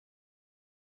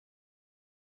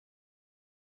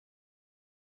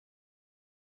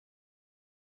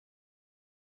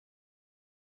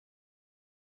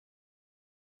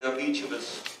of each of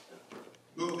us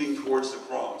moving towards the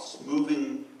cross,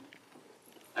 moving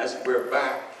as it were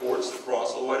back towards the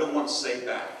cross. Although I don't want to say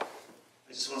back.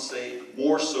 I just want to say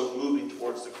more so moving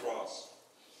towards the cross.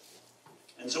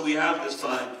 And so we have this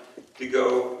time to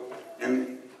go,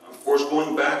 and of course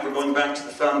going back, we're going back to the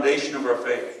foundation of our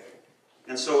faith.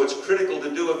 And so it's critical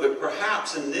to do it, but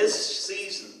perhaps in this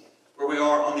season where we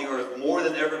are on the earth, more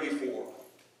than ever before,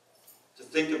 to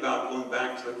think about going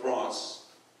back to the cross.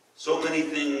 So many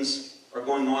things are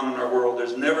going on in our world.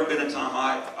 There's never been a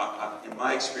time, in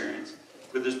my experience,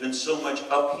 where there's been so much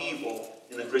upheaval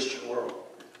in the Christian world.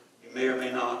 You may or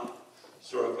may not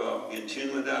sort of be in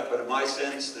tune with that, but in my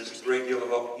sense, there's a great deal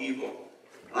of upheaval.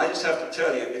 And I just have to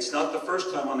tell you, it's not the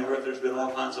first time on the earth there's been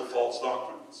all kinds of false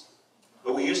doctrines.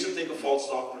 But we used to think of false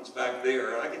doctrines back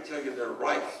there, and I can tell you they're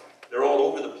rife. They're all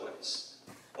over the place.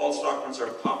 False doctrines are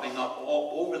popping up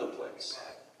all over the place.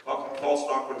 False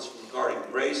doctrines regarding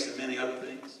grace and many other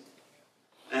things.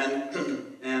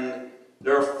 And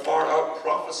there are far out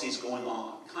prophecies going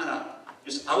on, kind of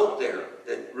just out there,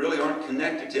 that really aren't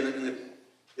connected to anything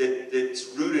that's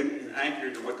rooted and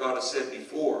anchored in what God has said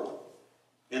before.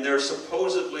 And there are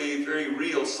supposedly very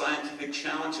real scientific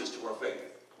challenges to our faith.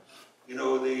 You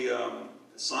know, the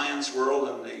science world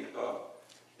and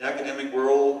the academic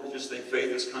world just think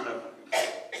faith is kind of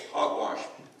hogwash,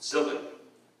 silly.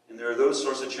 And there are those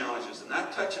sorts of challenges. And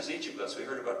that touches each of us. We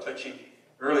heard about touching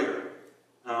earlier.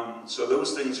 So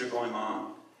those things are going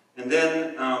on. And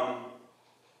then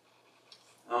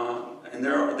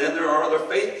there are other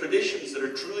faith traditions that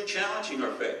are truly challenging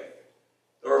our faith.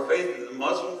 Our faith, the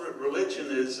Muslim religion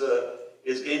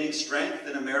is gaining strength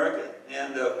in America,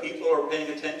 and people are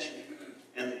paying attention.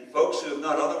 And folks who have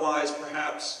not otherwise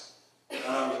perhaps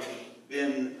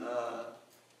been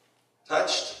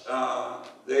touched,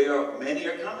 many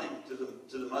are coming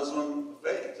to the Muslim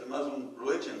faith, the Muslim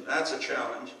religion. That's a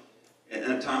challenge in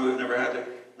a time we've never had to.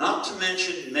 Not to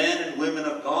mention men and women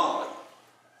of God,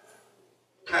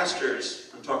 pastors,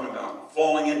 I'm talking about,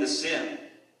 falling into sin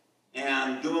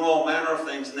and doing all manner of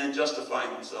things and then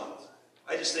justifying themselves.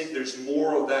 I just think there's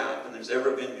more of that than there's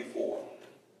ever been before.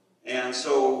 And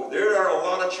so there are a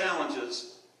lot of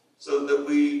challenges, so that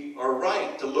we are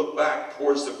right to look back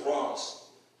towards the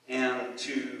cross and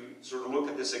to sort of look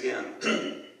at this again.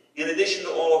 In addition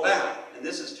to all of that, and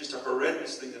this is just a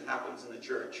horrendous thing that happens in the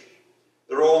church,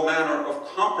 there are all manner of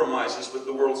compromises with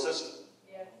the world system,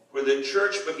 where the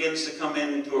church begins to come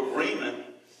into agreement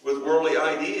with worldly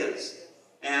ideas.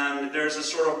 And there's a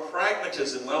sort of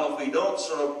pragmatism. Well, if we don't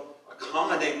sort of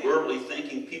accommodate worldly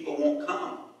thinking, people won't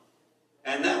come.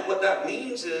 And what that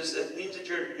means is, it means that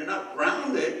you're not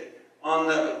grounded on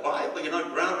the Bible, you're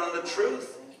not grounded on the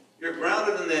truth. You're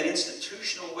grounded in the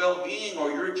institutional well-being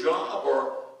or your job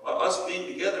or us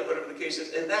being together, whatever the case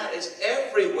is. And that is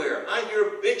everywhere. I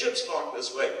hear bishops talk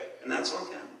this way, and that's on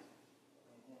camera.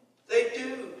 They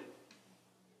do.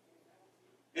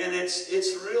 And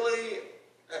it's really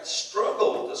a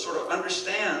struggle to sort of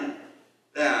understand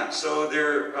that. So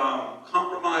they're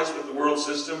compromised with the world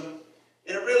system.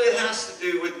 And it really has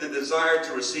to do with the desire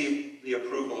to receive the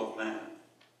approval of man.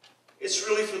 It's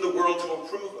really for the world to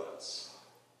approve us.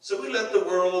 So we let the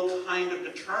world kind of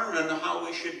determine how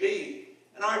we should be.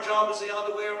 And our job is the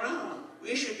other way around.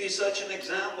 We should be such an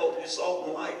example to salt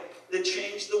and light that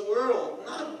change the world,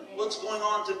 not what's going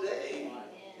on today.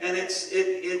 And this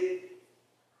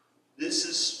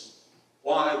is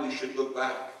why we should look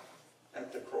back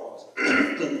at the cross.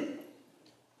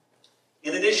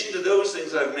 In addition to those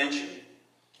things I've mentioned,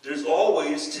 there's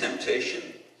always temptation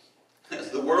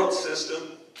as the world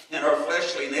system and our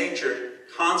fleshly nature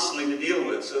constantly to deal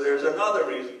with. So there's another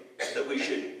reason that we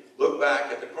should look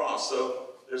back at the cross. So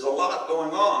there's a lot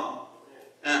going on.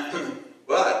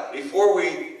 But before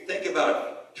we think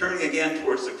about turning again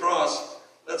towards the cross,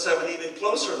 let's have an even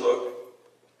closer look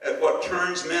at what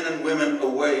turns men and women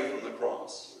away from the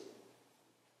cross.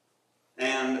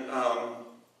 And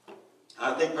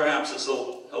I think perhaps this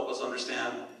will help us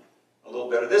understand a little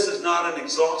better. This is not an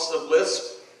exhaustive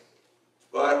list,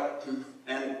 but,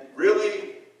 and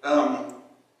really, I'll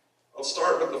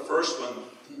start with the first one.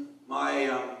 My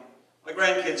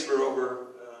grandkids were over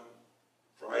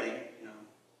Friday,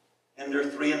 and they're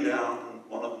 3 and down, and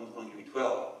one of them is going to be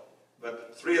 12.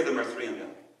 But 3 of them are 3 and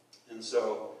down. And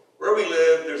so where we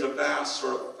live, there's a vast,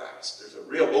 there's a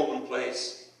real open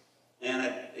place, and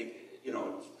I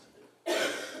don't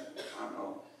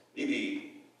know,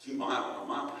 maybe 2 miles or a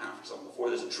mile and a half or something before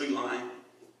there's a tree line.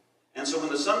 And so when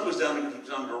the sun goes down, it comes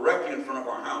down directly in front of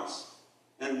our house.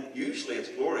 And usually it's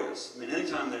glorious. I mean,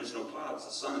 anytime there's no clouds,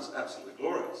 the sun is absolutely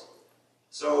glorious.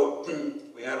 So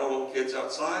we had all the kids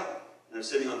outside, and they're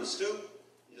sitting on the stoop.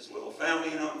 You just a little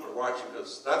family, you know, we're watching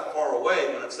because that far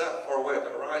away, when it's that far away at the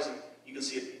horizon, you can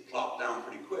see it plop down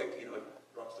pretty quick, you know, it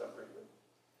drops down pretty quick.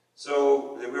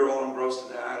 So we were all engrossed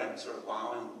in that and sort of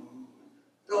wowing.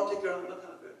 Don't take your own, look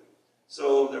how good.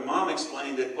 So their mom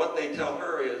explained that what they tell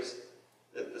her is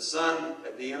that the sun,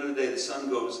 at the end of the day, the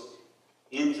sun goes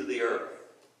into the earth.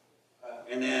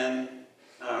 And then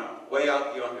way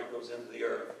out yonder it goes into the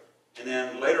earth. And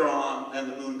then later on,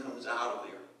 then the moon comes out of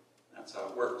the earth. That's how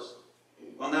it works.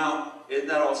 Well now, isn't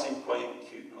that all seem quaint and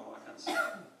cute and all that kind of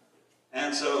stuff?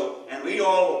 And so, and we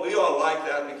all like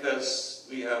that because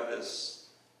we have this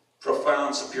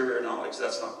profound superior knowledge.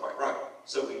 That's not quite right.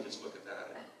 So we just look at that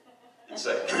and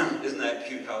say, isn't that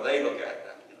cute how they look at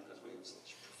that? You know, because we have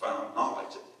such profound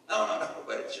knowledge. No,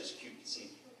 but it's just cute to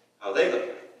see how they look at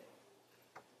it.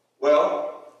 Well,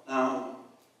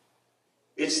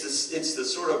 it's the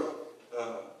sort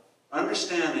of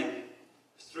understanding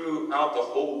throughout the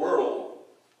whole world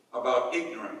about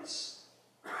ignorance.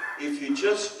 If you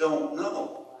just don't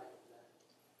know,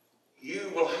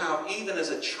 you will have, even as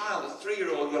a child, a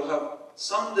 3-year-old, you'll have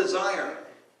some desire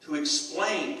to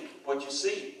explain what you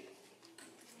see.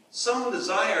 Some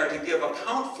desire to give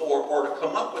account for or to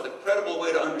come up with a credible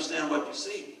way to understand what you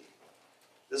see.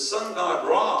 The sun god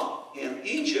Ra in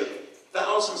Egypt,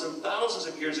 thousands and thousands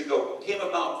of years ago, came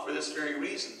about for this very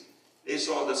reason. They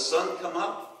saw the sun come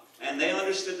up, and they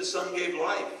understood the sun gave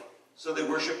life, so they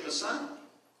worshiped the sun.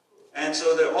 And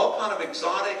so there are all kind of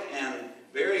exotic and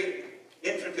very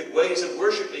intricate ways of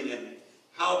worshiping, and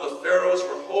how the pharaohs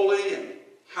were holy, and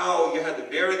how you had to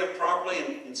bury them properly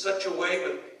in such a way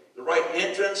with the right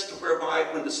entrance to whereby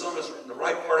when the sun was in the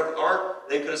right part of the ark,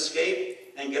 they could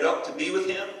escape and get up to be with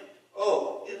him.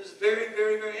 Oh, it was very,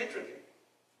 very, very intricate.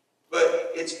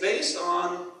 But it's based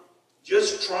on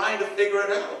just trying to figure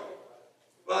it out.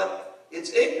 But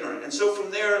it's ignorant. And so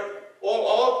from there,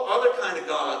 all other kind of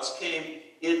gods came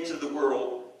into the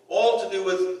world, all to do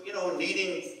with, you know,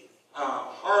 needing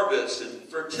harvest and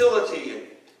fertility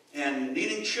and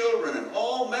needing children and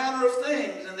all manner of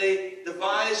things. And they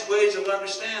devised ways of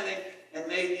understanding and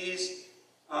made these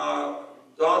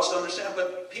gods to understand.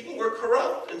 But people were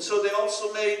corrupt, and so they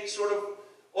also made sort of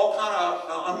all kind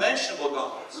of unmentionable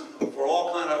gods for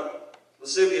all kind of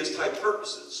lascivious type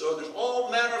purposes. So there's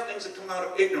all manner of things that come out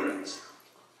of ignorance.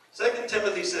 2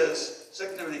 Timothy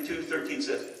 2:13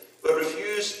 says, but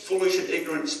refuse foolish and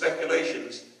ignorant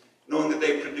speculations, knowing that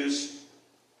they produce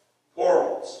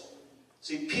quarrels.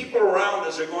 See, people around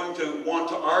us are going to want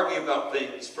to argue about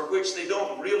things for which they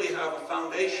don't really have a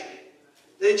foundation.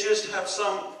 They just have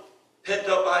some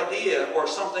pent-up idea or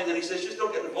something, and he says, just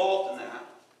don't get involved in that.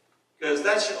 Because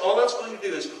all that's going to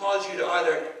do is cause you to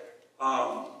either,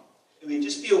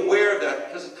 just be aware of that,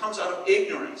 because it comes out of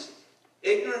ignorance.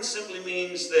 Ignorance simply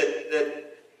means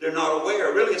that they're not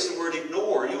aware. Really, it's the word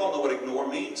ignore. You all know what ignore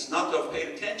means, not to have paid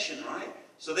attention, right?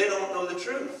 So they don't know the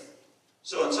truth.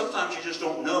 So, and sometimes you just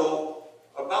don't know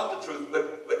about the truth.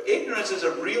 But ignorance is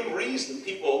a real reason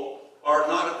people are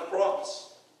not at the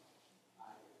cross.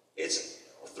 It's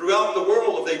throughout the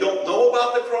world, if they don't know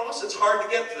about the cross, it's hard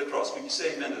to get to the cross. Can you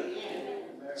say amen to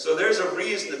that? So there's a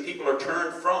reason that people are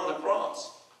turned from the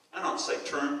cross. I don't say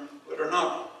turn, but are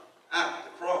not at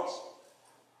the cross.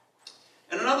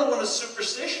 And another one is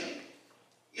superstition.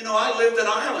 You know, I lived in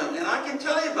Ireland, and I can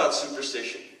tell you about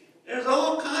superstition. There's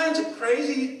all kinds of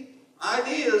crazy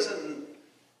ideas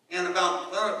and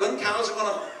about when cows are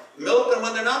going to milk and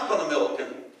when they're not going to milk.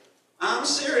 And I'm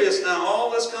serious now. All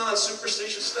this kind of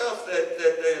superstitious stuff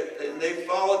and they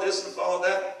follow this and follow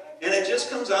that, and it just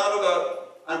comes out of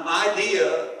an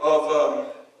idea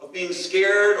of being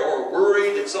scared or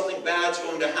worried that something bad's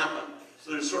going to happen.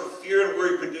 So there's sort of fear and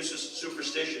worry produces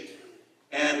superstition.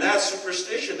 And that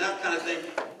superstition, that kind of thing,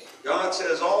 God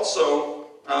says also,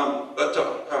 but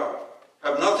to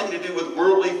have nothing to do with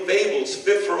worldly fables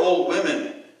fit for old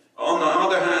women. On the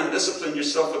other hand, discipline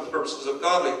yourself for the purposes of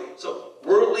godly. So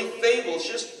worldly fables,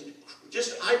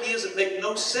 just ideas that make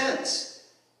no sense.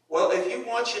 Well, if you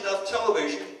watch enough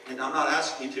television, and I'm not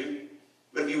asking you to,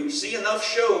 but if you see enough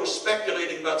shows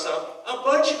speculating about stuff, a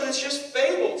bunch of it is just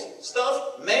fables,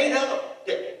 stuff made up.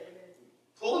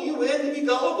 Pull you in to be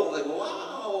gullible. Like,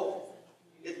 wow,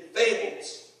 it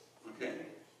fables. Okay?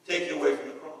 Take you away from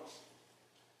the cross.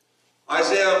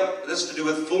 Isaiah, this is to do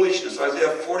with foolishness.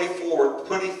 Isaiah 44,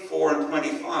 24 and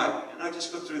 25. And I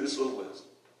just go through this little list.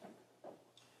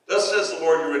 Thus says the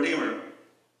Lord your Redeemer,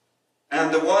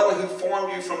 and the one who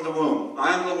formed you from the womb.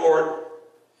 I am the Lord.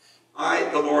 I,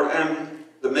 the Lord, am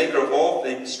the maker of all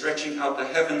things, stretching out the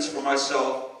heavens for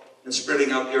myself and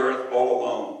spreading out the earth all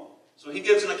alone. So he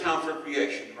gives an account for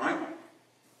creation, right?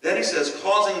 Then he says,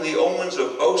 causing the omens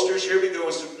of boasters, here we go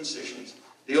with superstitions,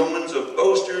 the omens of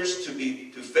boasters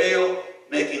to fail,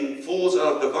 making fools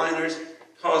out of diviners,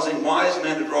 causing wise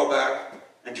men to draw back,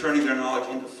 and turning their knowledge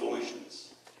into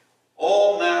foolishness.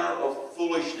 All manner of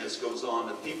foolishness goes on.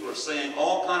 That people are saying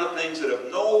all kind of things that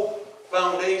have no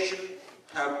foundation,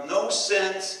 have no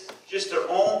sense, just their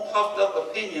own puffed up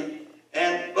opinion,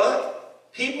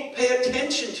 but people pay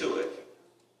attention to it.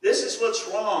 This is what's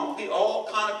wrong. All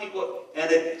kind of people,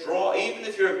 and even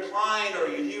if you're inclined or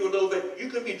you knew a little bit, you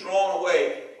can be drawn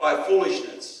away by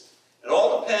foolishness. It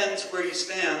all depends where you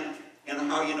stand and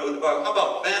how you know the Bible. How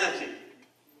about vanity?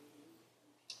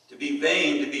 To be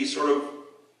vain, to be sort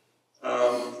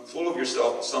of full of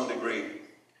yourself to some degree.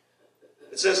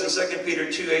 It says in 2 Peter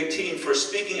 2:18, for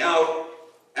speaking out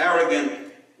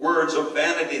arrogant words of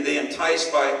vanity, they entice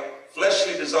by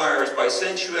fleshly desires, by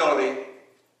sensuality,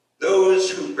 those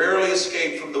who barely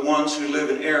escape from the ones who live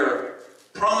in error,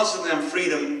 promising them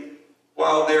freedom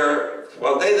while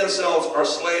they themselves are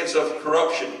slaves of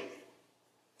corruption.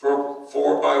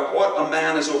 For by what a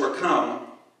man is overcome,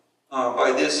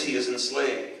 by this he is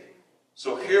enslaved.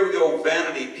 So here we go,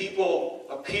 vanity. People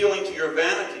appealing to your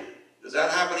vanity. Does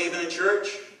that happen even in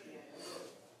church?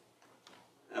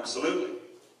 Absolutely.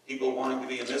 People wanting to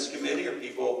be in this committee, or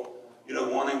people,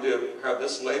 wanting to have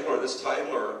this label or this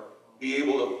title, or be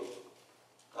able to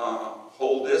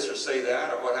hold this or say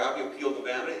that, or what have you, appeal to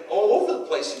vanity. All over the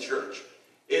place in church.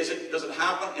 Does it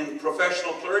happen in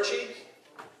professional clergy?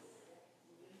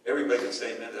 Everybody can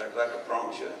say amen to that, because I can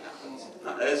promise you that happens.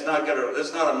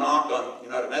 It's not a knock on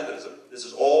United Methodism. This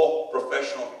is all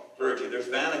professional clergy. There's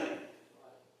vanity.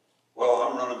 Well,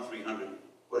 I'm running 300.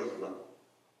 What are you running?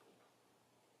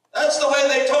 That's the way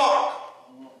they talk.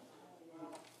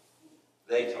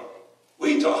 They talk.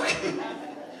 We talk.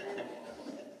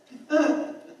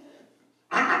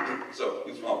 So,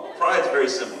 pride's very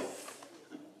similar.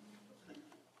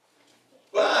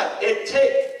 But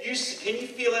can you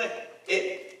feel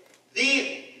it?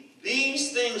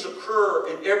 These things occur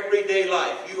in everyday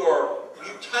life. You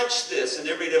touch this in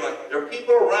everyday life. There are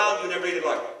people around you in everyday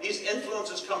life. These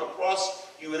influences come across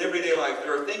you in everyday life.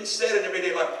 There are things said in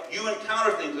everyday life. You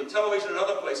encounter things on television and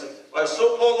other places by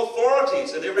so-called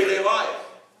authorities in everyday life,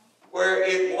 where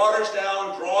it waters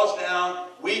down, draws down,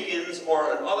 weakens,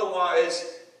 or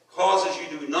otherwise causes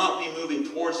you to not be moving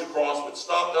towards the cross, but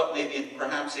stopped up maybe and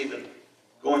perhaps even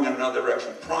going in another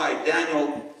direction. Pride.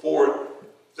 Daniel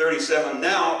 4:37.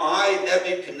 Now I,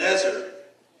 Nebuchadnezzar,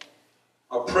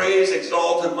 praise,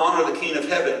 exalt, and honor the King of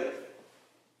heaven,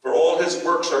 for all his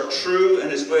works are true and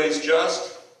his ways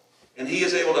just, and he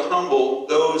is able to humble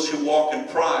those who walk in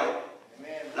pride.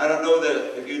 Amen. I don't know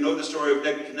if you know the story of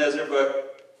Nebuchadnezzar,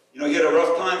 but he had a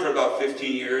rough time for about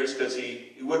 15 years because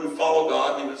he wouldn't follow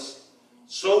God, and he was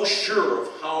so sure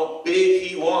of how big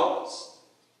he was.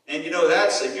 And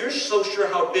if you're so sure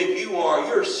how big you are,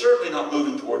 you're certainly not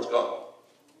moving towards God.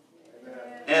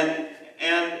 Amen.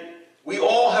 And we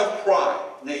all have pride.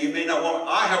 Now you may not want,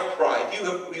 I have pride.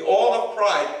 We all have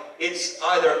pride. It's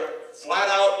either flat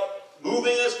out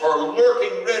moving us or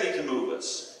lurking ready to move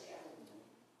us.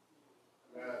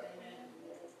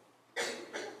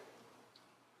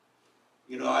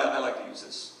 I like to use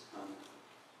this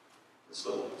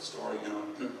little story,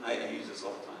 I use this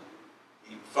all the time.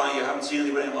 You find you haven't seen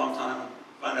anybody in a long time,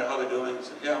 find out how they're doing, and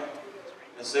say, yeah.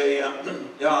 And say, I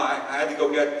had to go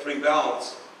get 3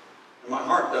 valves. And my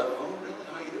heart does, oh, really?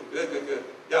 How you doing? Good, good, good.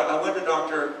 Yeah, I went to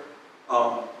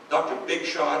Dr. Big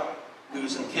Shot,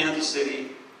 who's in Kansas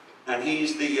City, and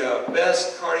he's the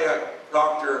best cardiac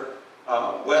doctor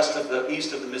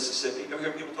east of the Mississippi. You ever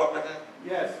hear people talk like that?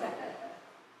 Yes.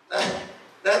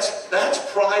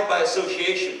 That's pride by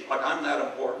association, like I'm that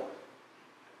important.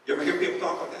 You ever hear people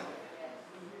talk like that?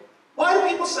 Why do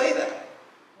people say that?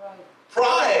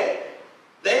 Pride.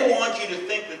 They want you to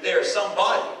think that they're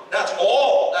somebody. That's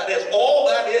all. That is all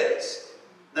that is.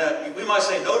 Now, we might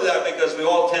say no to that because we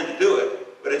all tend to do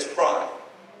it, but it's pride.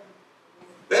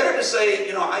 Better to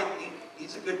say,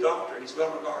 he's a good doctor. He's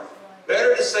well regarded.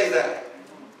 Better to say that.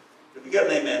 If you get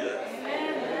an amen to that.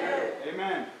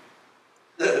 Amen.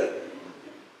 Amen.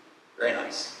 Very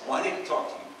nice. Well, I need to talk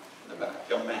to you in the back,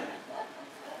 young man.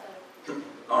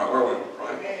 All right, where were we?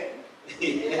 Pride.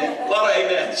 A lot of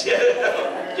amens. Yeah.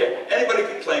 Anybody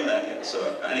could claim that. Yeah. So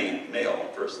any male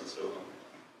person. So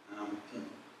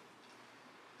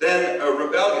then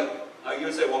rebellion. You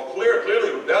would say, well,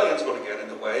 clearly rebellion's going to get in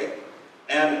the way.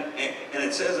 And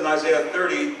it says in Isaiah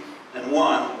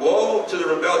 30:1, woe to the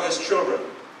rebellious children,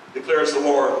 declares the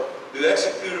Lord, who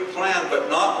execute a plan but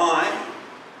not mine,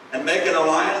 and make an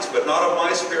alliance but not of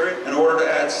my spirit, in order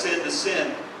to add sin to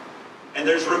sin. And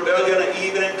there's rebellion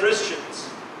even in Christians.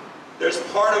 There's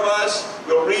part of us,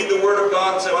 we'll read the Word of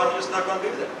God and say, well, I'm just not going to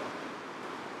do that.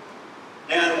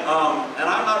 And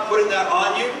I'm not putting that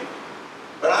on you,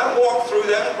 but I walked through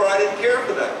that where I didn't care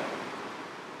for that.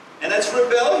 And that's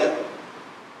rebellion.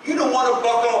 You don't want to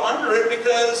buckle under it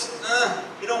because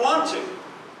you don't want to.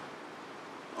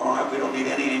 All right, we don't need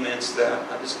any amens to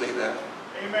that. I just leave that.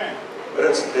 Amen. But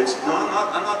no,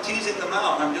 I'm not teasing them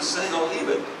out. I'm just saying I'll leave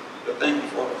it. But thank you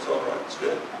for it. It's all right. It's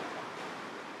good.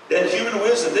 Then human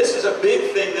wisdom. This is a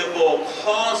big thing that will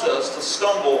cause us to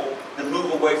stumble and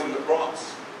move away from the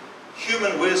cross.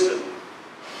 Human wisdom.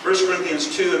 1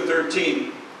 Corinthians 2 and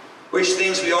 13. Which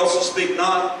things we also speak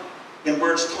not in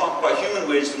words taught by human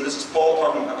wisdom. This is Paul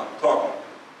talking.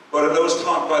 But in those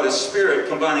taught by the Spirit,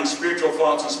 combining spiritual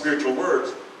thoughts and spiritual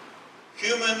words.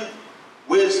 Human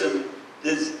wisdom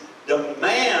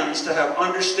demands to have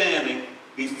understanding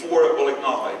before it will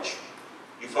acknowledge.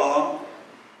 You follow?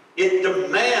 It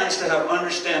demands to have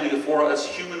understanding before us,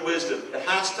 human wisdom. It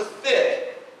has to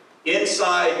fit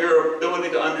inside your ability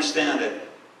to understand it.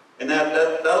 And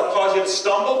that'll cause you to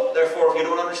stumble. Therefore, if you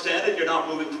don't understand it, you're not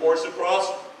moving towards the cross.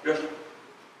 You're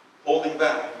holding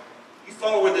back. You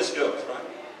follow where this goes, right?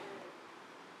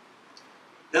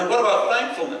 Then what about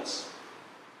thankfulness?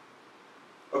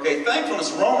 Okay,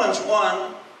 thankfulness. Romans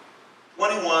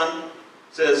 1:21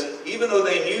 says, even though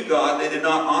they knew God, they did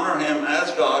not honor Him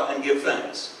as God and give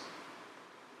thanks.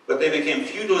 But they became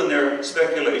futile in their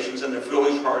speculations, and their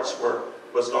foolish hearts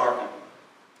was darkened.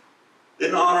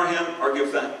 Didn't honor Him or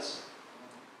give thanks.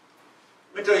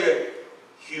 Let me tell you,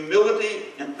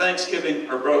 humility and thanksgiving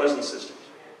are brothers and sisters.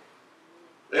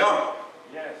 They are.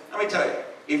 Yes. Let me tell you,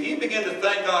 if you begin to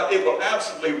thank God, it will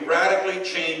absolutely radically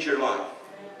change your life.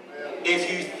 If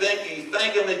you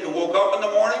thank Him that you woke up in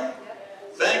the morning,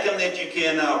 thank Him that you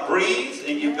can breathe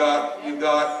and you've got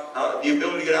the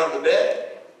ability to get out of the bed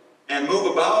and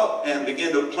move about and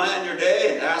begin to plan your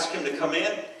day and ask Him to come in.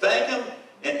 Thank Him.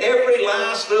 And every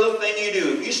last little thing you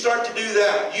do, if you start to do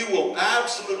that, you will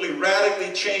absolutely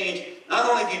radically change. Not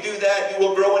only if you do that, you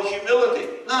will grow in humility.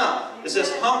 No, it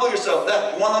says humble yourself.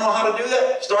 You want to know how to do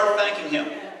that? Start thanking Him.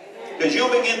 Because you'll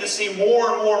begin to see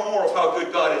more and more and more of how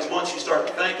good God is once you start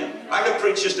to thank Him. I could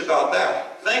preach just about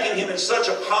that. Thanking Him is such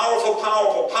a powerful,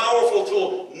 powerful, powerful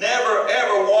tool. Never,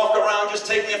 ever walk around just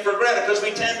taking it for granted, because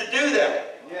we tend to do that.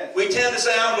 Yes. We tend to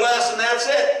say, I'm blessed and that's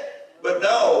it. But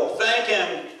no, thank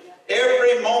Him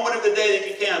every moment of the day that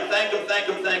you can. Thank Him, thank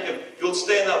Him, thank Him. You'll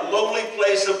stay in that lowly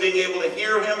place of being able to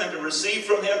hear Him and to receive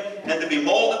from Him and to be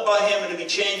molded by Him and to be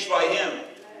changed by Him.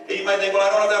 And you might think, well, I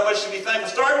don't have that much to be thankful.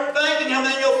 Start thanking Him,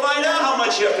 then you'll find out how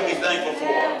much you have to be thankful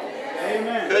for.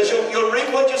 Amen. Because you'll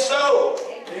reap what you sow.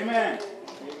 Amen.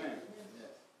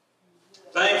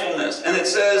 Thankfulness. And it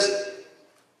says,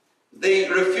 they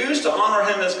refuse to honor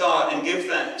Him as God and give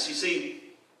thanks. You see,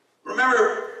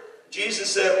 remember, Jesus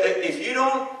said, if you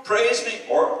don't praise me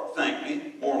or thank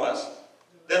me, more or less,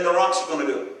 then the rocks are going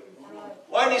to do it.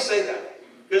 Why did He say that?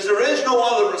 Because there is no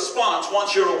other response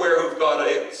once you're aware who God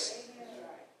is.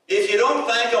 If you don't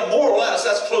thank Him, more or less,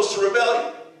 that's close to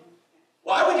rebellion.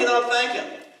 Why would you not thank Him?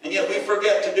 And yet we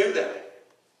forget to do that.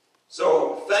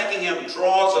 So thanking Him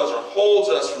draws us or holds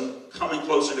us from coming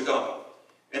closer to God.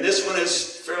 And this one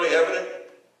is fairly evident.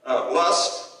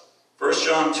 Lust, 1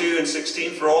 John 2 and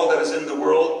 16, for all that is in the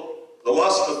world, the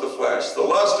lust of the flesh, the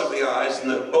lust of the eyes,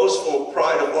 and the boastful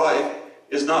pride of life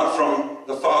is not from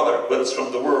the Father, but it's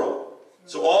from the world.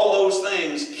 So all those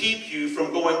things keep you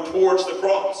from going towards the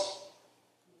cross.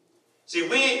 See,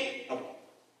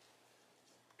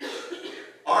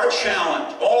 our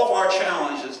challenge, all of our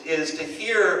challenges, is to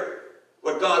hear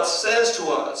what God says to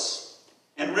us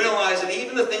and realize that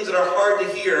even the things that are hard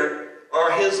to hear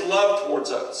are His love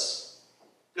towards us.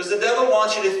 Because the devil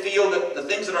wants you to feel that the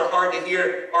things that are hard to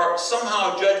hear are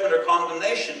somehow judgment or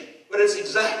condemnation. But it's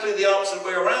exactly the opposite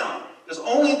way around. Because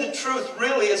only the truth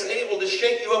really is able to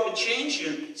shake you up and change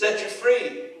you, set you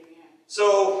free.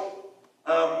 So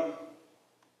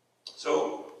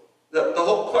the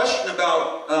whole question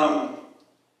about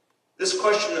this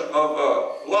question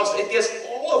of lust, it gets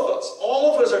all of us.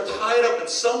 All of us are tied up in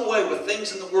some way with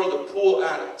things in the world that pull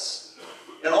at us.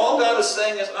 And all God is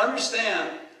saying is,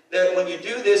 understand that when you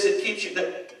do this, it keeps you...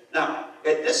 Now,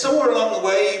 somewhere along the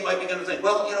way, you might begin to think,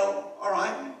 well, all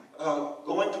right,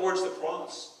 going towards the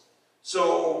cross.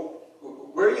 So,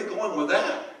 where are you going with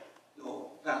that?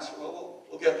 Pastor, well,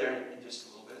 we'll get there in just a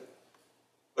little bit.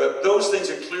 But those things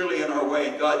are clearly in our way,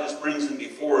 and God just brings them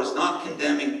before us, not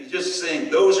condemning, just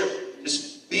saying,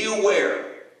 just be aware.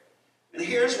 And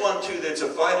here's one, too, that's a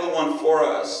vital one for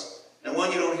us, and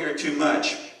one you don't hear too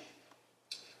much.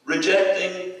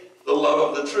 Rejecting the love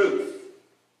of the truth.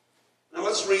 Now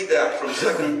let's read that from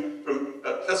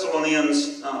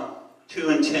Thessalonians 2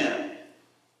 and 10.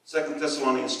 2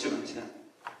 Thessalonians 2 and 10.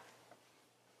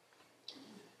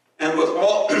 And with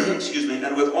all, excuse me,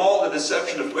 and with all the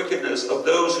deception of wickedness of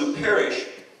those who perish,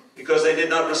 because they did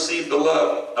not receive the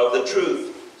love of the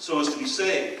truth, so as to be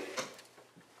saved.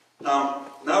 Now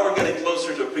we're getting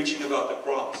closer to preaching about the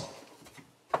cross.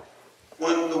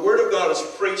 When the Word of God is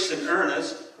preached in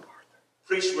earnest,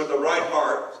 preached with the right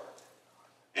heart,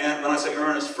 and when I say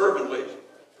earnest, fervently,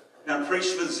 and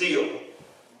preached with zeal,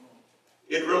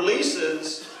 it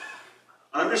releases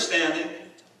understanding,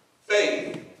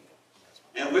 faith,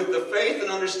 and with the faith and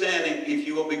understanding, if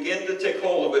you will begin to take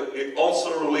hold of it, it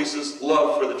also releases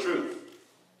love for the truth.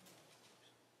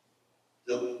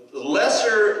 The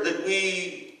lesser that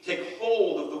we take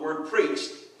hold of the word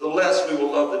preached, the less we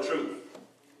will love the truth.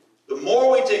 The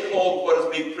more we take hold of what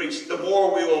is being preached, the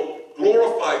more we will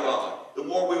glorify God, the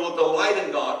more we will delight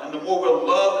in God, and the more we'll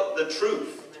love the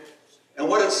truth. And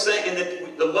what it's saying, and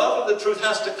that the love of the truth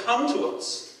has to come to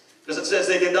us, because it says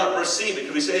they did not receive it.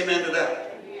 Can we say amen to that?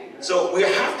 So we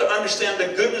have to understand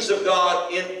the goodness of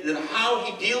God in how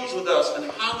He deals with us and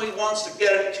how He wants to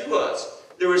get it to us.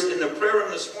 There was, in the prayer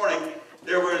room this morning,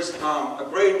 there was a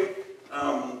great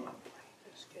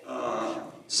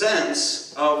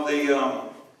sense of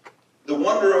the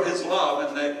wonder of His love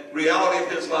and the reality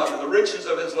of His love and the riches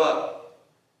of His love.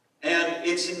 And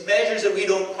it's in measures that we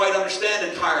don't quite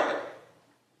understand entirely.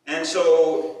 And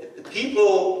so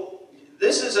people,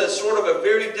 this is a sort of a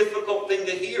very difficult thing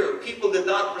to hear. People did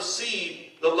not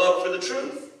receive the love for the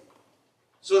truth.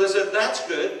 So they said, that's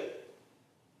good.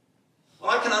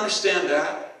 Well, I can understand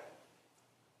that.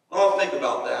 Well, I'll think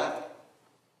about that.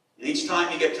 And each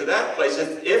time you get to that place,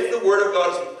 if the Word of God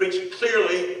is preached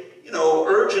clearly,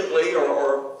 urgently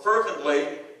or fervently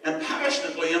and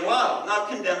passionately in love, not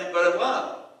condemning, but in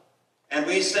love. And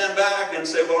we stand back and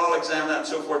say, well, I'll examine that and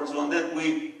so forth and so on. Then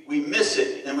we miss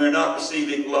it and we're not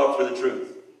receiving love for the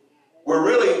truth. What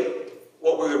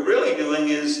we're really doing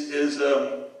is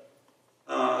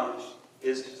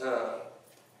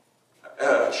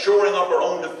shoring up our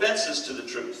own defenses to the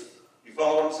truth. You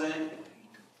follow what I'm saying?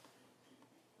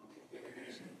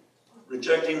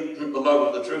 Rejecting the love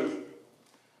of the truth.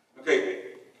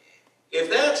 Okay, if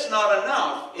that's not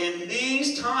enough, in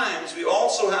these times we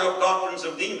also have doctrines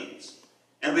of demons.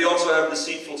 And we also have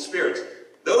deceitful spirits.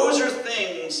 Those are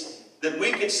things that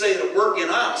we could say that work in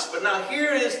us. But now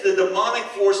here is the demonic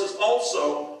forces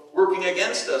also working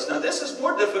against us. Now this is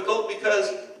more difficult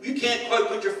because you can't quite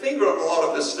put your finger on a lot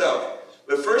of this stuff.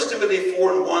 But 1 Timothy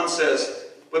 4 and 1 says,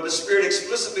 but the Spirit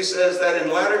explicitly says that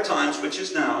in latter times, which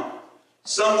is now,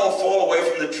 some will fall away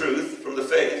from the truth, from the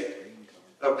faith,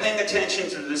 paying attention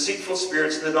to the deceitful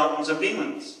spirits and the doctrines of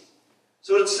demons.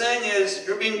 So what it's saying is,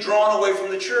 you're being drawn away from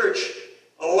the church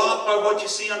a lot by what you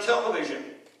see on television.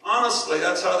 Honestly,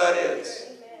 that's how that is.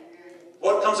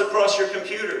 What comes across your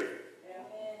computer?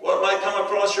 What might come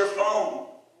across your phone?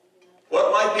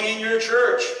 What might be in your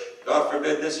church? God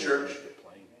forbid this church.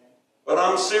 But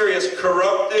I'm serious,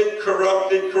 corrupted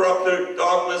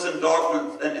dogmas and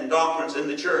doctrines in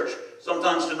the church.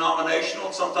 Sometimes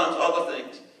denominational, sometimes other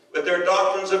things. But they're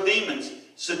doctrines of demons,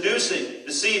 seducing,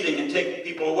 deceiving, and taking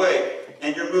people away.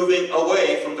 And you're moving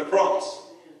away from the cross.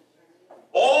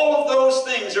 All of those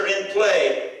things are in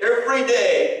play. Every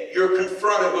day you're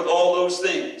confronted with all those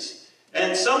things.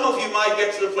 And some of you might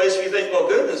get to the place where you think, well,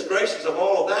 goodness gracious, of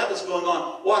all of that that's going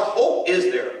on, what hope is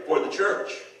there for the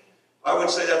church? I would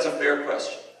say that's a fair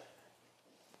question.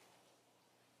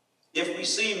 If we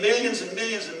see millions and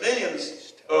millions and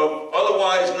millions of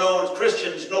otherwise known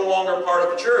Christians no longer part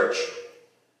of the church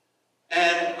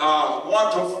and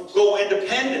want to go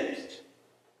independent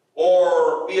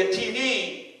or be a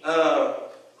TV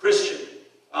Christian,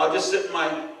 I'll just sit in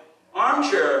my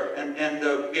armchair and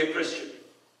be a Christian.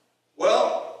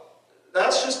 Well,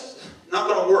 that's just not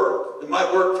going to work. It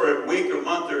might work for a week or a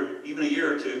month or even a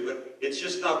year or two, but it's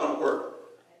just not going to work.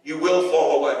 You will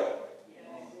fall away.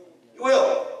 You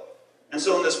will. And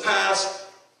so in this past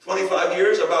 25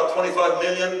 years, about 25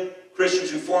 million Christians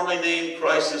who formerly named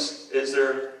Christ as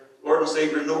their Lord and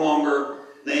Savior no longer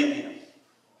name Him.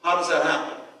 How does that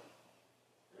happen?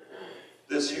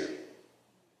 This year.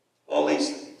 All these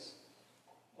things.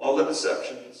 All the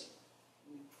deceptions.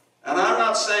 And I'm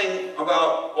not saying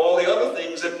about all the other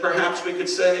things that perhaps we could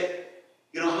say,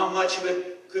 how much of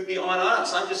it could be on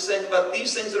us. I'm just saying about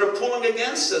these things that are pulling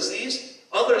against us, these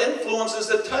other influences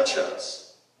that touch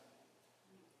us.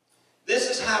 This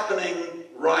is happening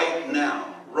right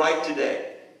now, right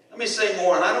today. Let me say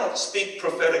more, and I don't speak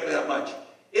prophetically that much.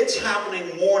 It's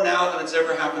happening more now than it's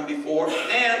ever happened before,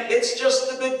 and it's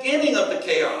just the beginning of the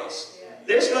chaos.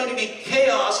 There's going to be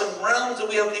chaos in realms that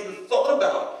we haven't even thought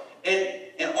about.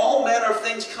 And all manner of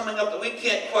things coming up that we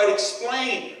can't quite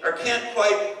explain or can't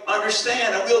quite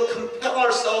understand. And we'll compel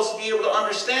ourselves to be able to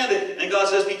understand it. And God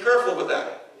says, be careful with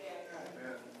that.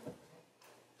 Amen.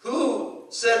 Who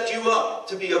set you up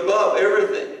to be above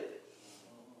everything?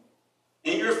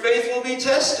 And your faith will be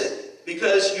tested,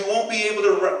 because you won't be able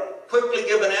to quickly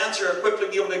give an answer or quickly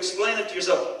be able to explain it to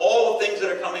yourself, all the things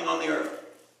that are coming on the earth.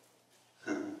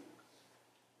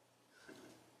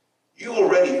 You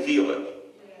already feel it.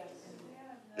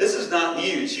 This is not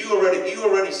news. You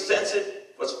already sense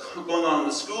it. What's going on in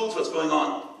the schools, what's going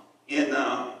on in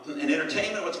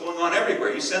entertainment, what's going on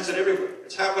everywhere. You sense it everywhere.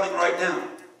 It's happening right now.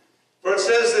 For it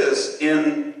says this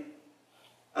in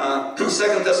 2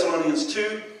 Thessalonians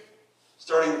 2,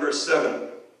 starting in verse 7.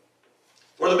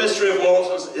 For the mystery of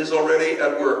laws is already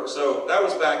at work. So that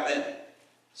was back then.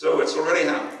 So it's already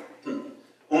happened.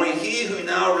 Only he who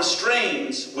now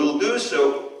restrains will do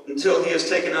so until he is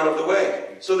taken out of the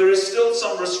way. So there is still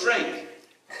some restraint.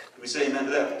 Can we say amen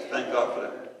to that? Thank God for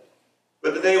that.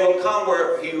 But the day will come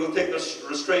where he will take the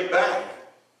restraint back.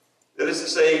 That is to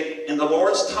say, in the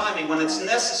Lord's timing, when it's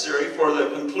necessary for the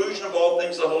conclusion of all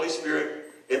things, the Holy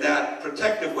Spirit, in that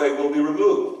protective way, will be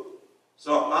removed.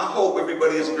 So I hope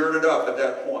everybody is girded up at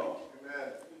that point.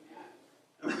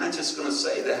 Amen. I'm just going to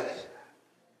say that.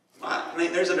 I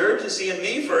mean, there's an urgency in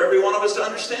me for every one of us to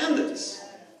understand this.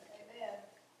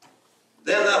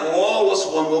 Then that lawless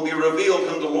one will be revealed,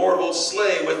 whom the Lord will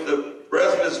slay with the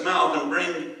breath of his mouth and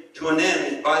bring to an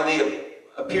end by the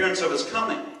appearance of his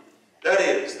coming. That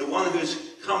is, the one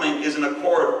whose coming is in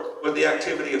accord with the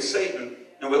activity of Satan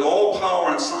and with all power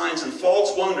and signs and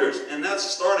false wonders, and that's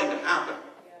starting to happen.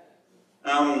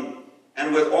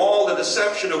 And with all the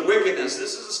deception of wickedness.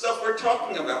 This is the stuff we're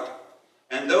talking about.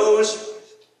 And those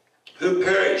who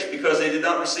perish because they did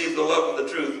not receive the love of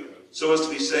the truth so as to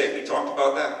be saved. We talked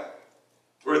about that.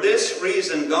 For this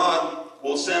reason, God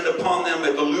will send upon them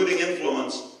a deluding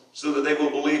influence so that they will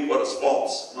believe what is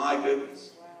false. My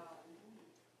goodness.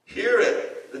 Hear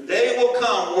it. The day will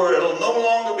come where it will no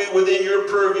longer be within your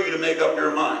purview to make up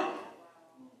your mind.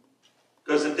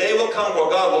 Because the day will come where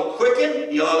God will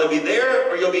quicken. You'll either be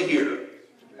there or you'll be here.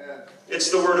 Amen.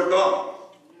 It's the Word of God.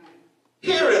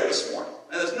 Hear it this morning.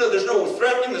 And there's no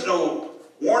threatening. There's no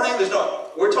warning.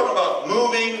 We're talking about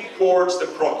moving towards the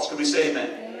cross. Could we say amen?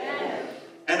 Amen.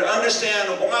 And to understand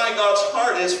why God's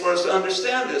heart is for us to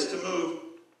understand this, to move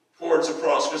towards the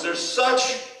cross. Because there's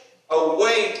such a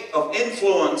weight of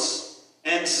influence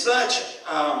and such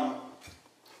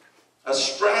a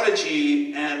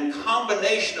strategy and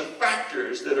combination of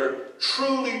factors that are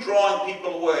truly drawing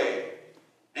people away,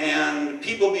 and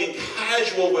people being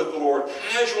casual with the Lord,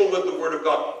 casual with the Word of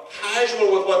God,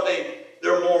 casual with what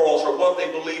their morals or what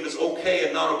they believe is okay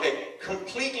and not okay,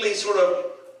 completely sort of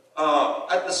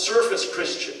at the surface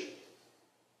Christian.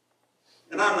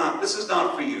 And this is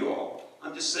not for you all.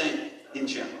 I'm just saying in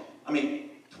general. I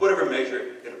mean, to whatever measure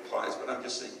it applies, but I'm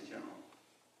just saying in general.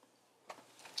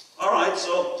 All right,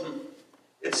 so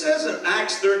it says in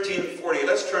Acts 13:40,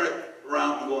 let's turn it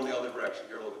around and go in the other direction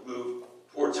here a little bit, move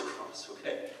towards the cross,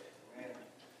 okay?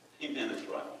 Amen, that's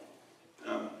right.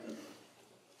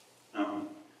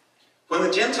 When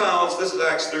the Gentiles, this is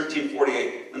Acts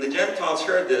 13:48, when the Gentiles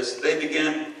heard this, they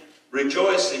began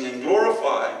rejoicing and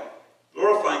glorifying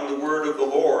the word of the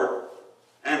Lord,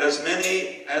 and as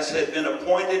many as had been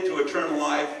appointed to eternal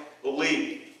life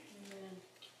believed. Amen.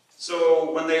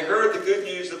 So when they heard the good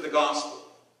news of the gospel,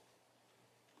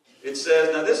 it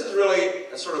says, now this is really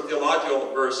a sort of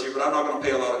theological verse here, but I'm not going to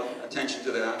pay a lot of attention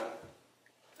to that.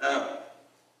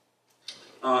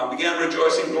 Began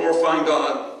rejoicing, glorifying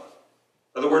God,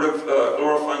 the word of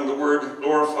glorifying the word,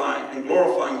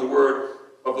 glorifying the word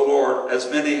of the Lord, as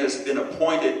many as have been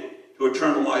appointed to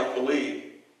eternal life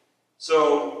believe.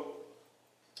 So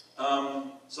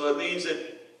it means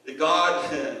that God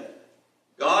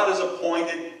has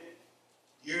appointed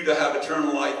you to have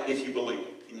eternal life if you believe.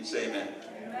 Can you say amen?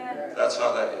 Amen. That's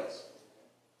how that is.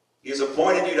 He has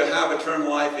appointed you to have eternal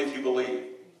life if you believe.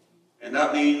 And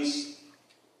that means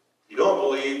if you don't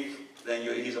believe, then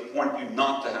He's appointed you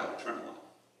not to have eternal life.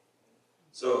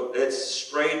 So it's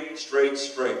straight.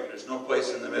 There's no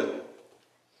place in the middle.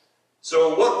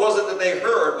 So what was it that they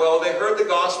heard? Well, they heard the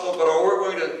gospel, but we're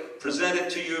going to present it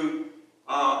to you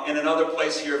in another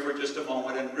place here for just a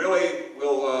moment, and really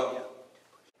we'll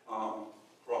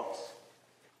cross.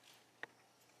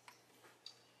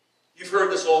 You've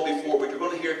heard this all before, but you're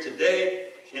going to hear it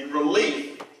today in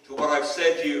relief to what I've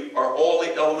said to you are all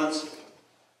the elements,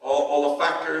 all the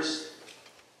factors,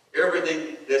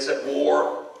 everything that's at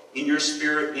war in your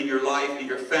spirit, in your life, in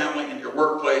your family, in your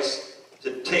workplace,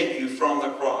 to take you from the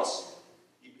cross.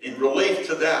 In relief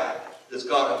to that, does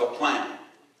God have a plan?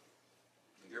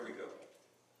 Here we go.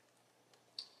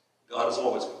 God has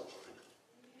always got a plan.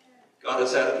 God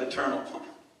has had an eternal plan.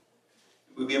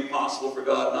 It would be impossible for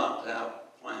God not to have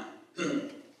a plan.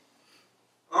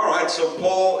 All right, so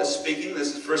Paul is speaking.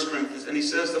 This is 1 Corinthians, and he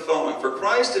says the following. For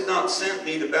Christ did not send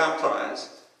me to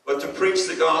baptize, but to preach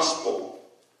the gospel.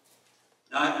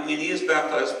 Now, I mean, he has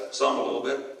baptized some a little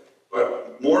bit,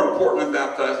 but more important than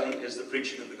baptizing is the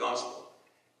preaching of the gospel.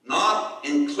 Not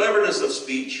in cleverness of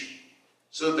speech,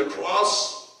 so that the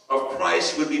cross of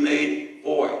Christ would be made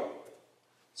void.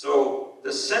 So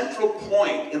the central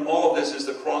point in all of this is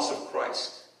the cross of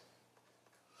Christ.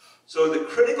 So the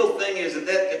critical thing is that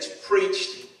that gets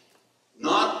preached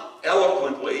not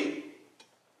eloquently,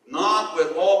 not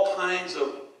with all kinds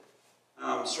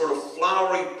of sort of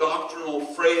flowery doctrinal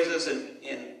phrases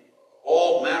and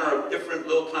all manner of different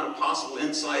little kind of possible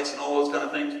insights and all those kind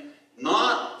of things.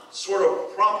 Not sort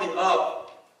of propping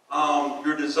up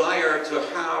your desire to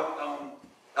have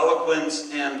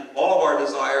eloquence and all of our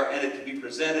desire, and it to be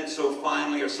presented so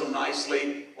finely or so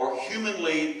nicely or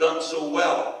humanly done so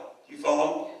well. Do you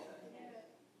follow?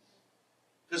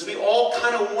 Because we all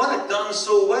kind of want it done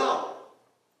so well.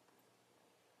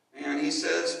 And he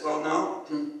says, well, no.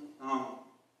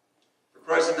 For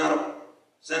Christ had not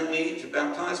sent me to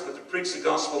baptize, but to preach the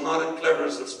gospel, not in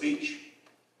cleverness of speech,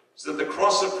 so that the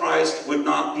cross of Christ would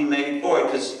not be made void.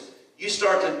 Because you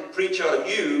start to preach out of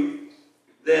you,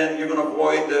 then you're going to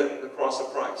avoid the cross of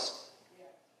Christ.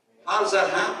 How does that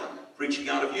happen? Preaching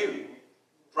out of you.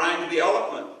 Trying to be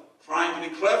eloquent. Trying to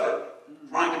be clever.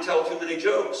 Trying to tell too many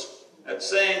jokes. At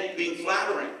saying, being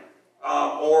flattering.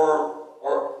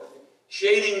 Or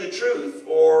shading the truth.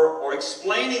 Or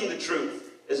explaining the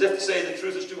truth. As if to say the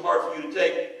truth is too hard for you to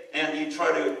take. And you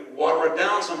try to water it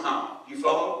down somehow. Do you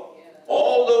follow? Yeah.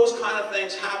 All those kind of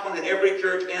things happen in every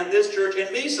church and this church and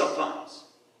me sometimes.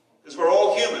 Because we're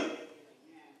all human.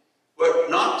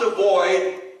 But not to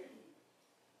void,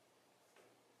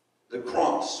 the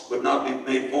cross would not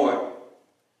be made void.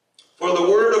 For the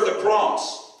word of the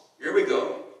cross, here we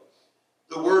go,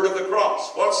 the word of the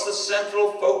cross. What's the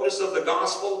central focus of the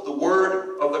gospel? The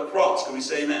word of the cross. Can we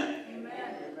say amen? Amen.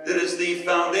 That is the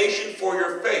foundation for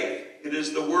your faith. It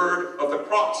is the word of the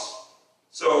cross.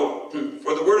 So,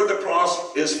 for the word of the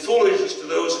cross is foolishness to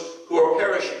those who are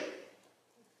perishing.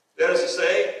 That is to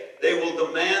say, they will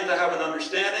demand to have an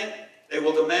understanding. They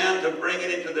will demand to bring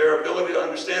it into their ability to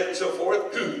understand and so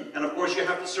forth. And of course, you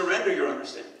have to surrender your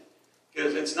understanding.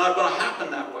 Because it's not going to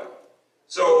happen that way.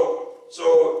 So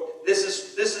this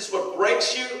is what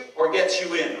breaks you or gets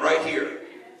you in, right here.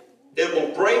 It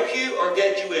will break you or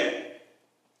get you in.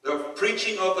 The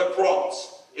preaching of the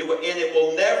cross. And it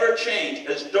will never change.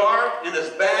 As dark and as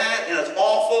bad and as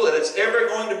awful as it's ever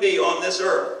going to be on this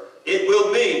earth, it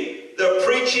will be the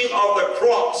preaching of the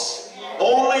cross.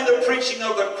 Only the preaching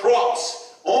of the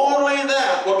cross. Only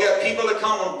that will get people to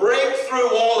come and break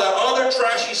through all that other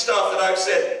trashy stuff that I've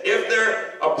said. If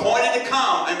they're appointed to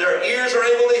come and their ears are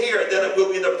able to hear it, then it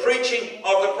will be the preaching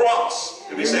of the cross.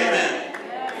 Can we say amen?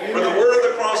 Amen. For the word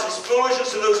of the cross is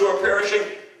foolishness to those who are perishing,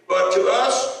 but to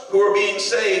us who are being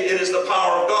saved, it is the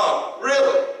power of God.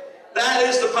 Really? That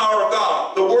is the power of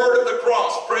God. The word of the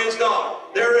cross. Praise God.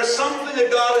 There is something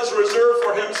that God has reserved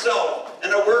for himself.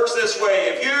 And it works this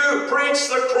way. If you preach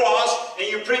the cross and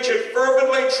you preach it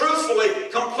fervently,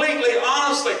 truthfully, completely,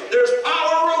 honestly, there's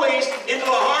power released into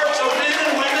the hearts of men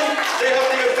and women. They have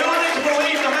the ability to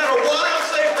believe no matter what else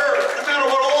they've heard, no matter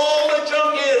what all the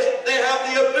junk is. They have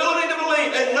the ability to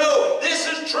believe and know this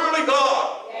is truly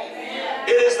God. Amen.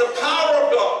 It is the power of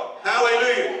God.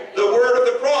 Hallelujah. The word of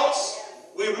the cross.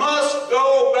 We must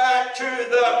go back to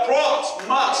the cross.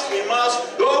 We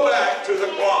must go back to the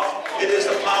cross. It is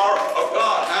the power of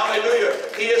God. Hallelujah.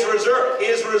 He has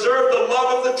reserved the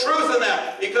love of the truth in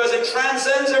that because it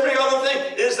transcends every other thing.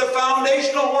 It is the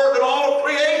foundational work in all of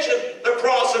creation, the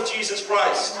cross of Jesus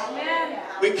Christ. Amen.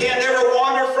 We can't ever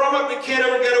wander from it. We can't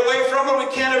ever get away from it. We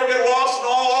can't ever get lost in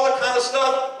all other kind of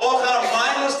stuff, all kind of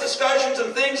mindless discussions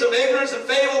and things of ignorance and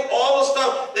fable, all the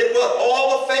stuff,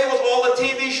 all the fables, all the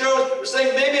TV shows. We're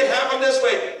saying maybe it happened this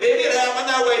way, maybe it happened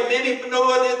that way, maybe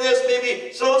Noah did this,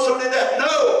 maybe so-and-so did that.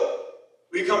 No!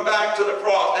 We come back to the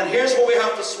cross. And here's what we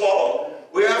have to swallow.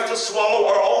 We have to swallow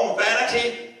our own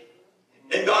vanity,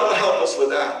 and God will help us with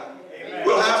that. Amen.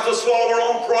 We'll have to swallow our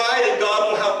own pride, and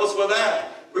God will help us with that.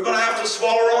 We're going to have to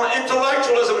swallow our own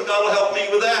intellectualism, and God will help me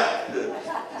with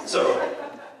that. So,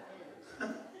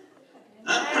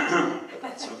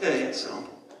 that's okay. So,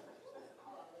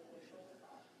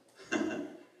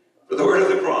 for the word of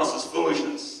the cross is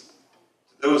foolishness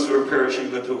to those who are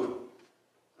perishing, but to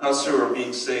Us who are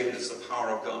being saved is the power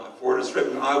of God. For it is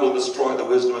written, I will destroy the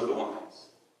wisdom of the wise.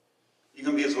 You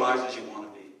can be as wise as you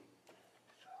want to be.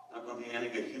 Not going to be any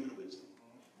good human wisdom.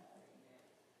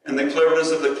 And the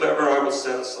cleverness of the clever I will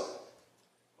set aside.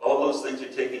 All those things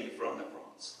are taking you from the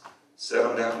cross. Set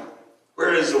them down.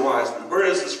 Where is the wise man? Where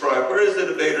is the scribe? Where is the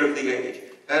debater of the age?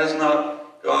 Has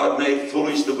not God made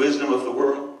foolish the wisdom of the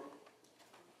world?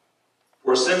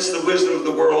 For since in the wisdom of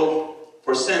the world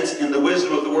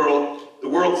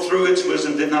through its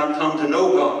wisdom did not come to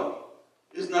know God.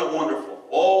 Isn't that wonderful?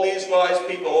 All these wise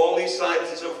people, all these scientists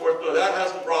and so forth, but that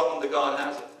hasn't brought them to God,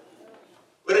 has it?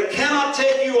 But it cannot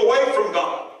take you away from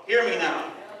God. Hear me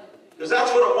now. Because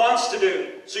that's what it wants to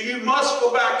do. So you must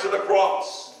go back to the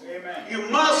cross. Amen. You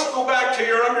must go back to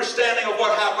your understanding of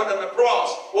what happened on the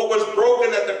cross. What was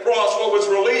broken at the cross. What was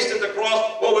released at the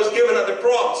cross. What was given at the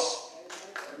cross.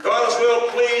 God is well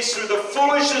pleased through the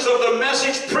foolishness of the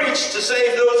message preached to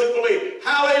save those who believe.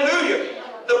 Hallelujah.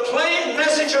 The plain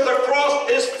message of the cross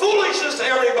is foolishness to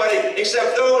everybody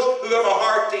except those who have a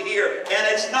heart to hear. And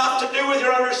it's not to do with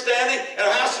your understanding. It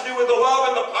has to do with the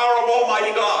love and the power of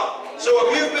Almighty God. So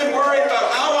if you've been worried about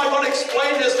how am I going to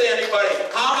explain this to anybody,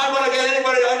 how am I going to get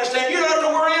anybody to understand, you don't have to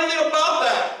worry anything about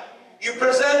that. You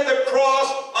present the cross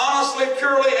honestly,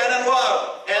 purely, and in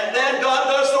love. And then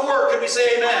God does the work. Can we say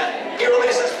amen? He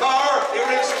releases power. He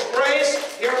releases grace.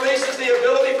 He releases the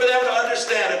ability for them to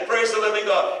understand it. Praise the living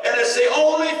God. And it's the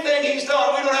only thing He's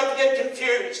done. We don't have to get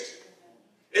confused.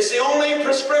 It's the only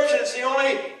prescription. It's the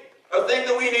only thing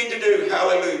that we need to do.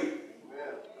 Hallelujah.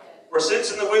 For since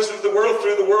in the wisdom of the world,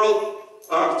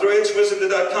 through its wisdom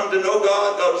did not come to know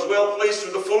God, God was well pleased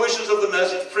through the foolishness of the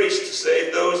message preached to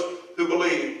save those who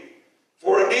believe.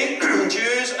 For indeed,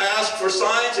 Jews ask for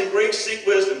signs and Greeks seek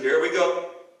wisdom. Here we go.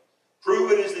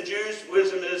 Prove it is the Jews.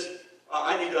 Wisdom is,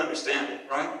 I need to understand it,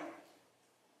 right?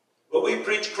 But we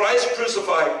preach Christ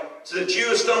crucified. To the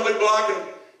Jew a stumbling block and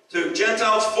to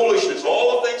Gentiles foolishness.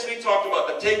 All the things we talked about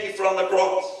that take you from the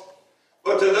cross.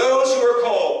 But to those who are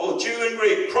called, both Jew and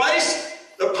Greek, Christ,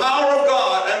 the power of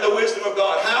God and the wisdom of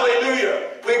God.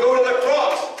 Hallelujah. We go to the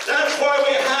cross. That's why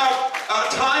we have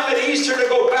time at Easter to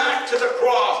go back to the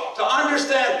cross, to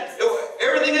understand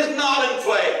everything is not in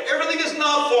play. Everything is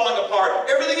not falling apart.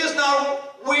 Everything is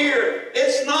not weird.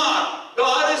 It's not.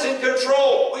 God is in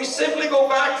control. We simply go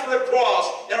back to the cross.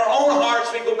 In our own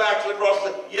hearts, we go back to the cross.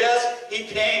 Yes, He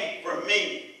came for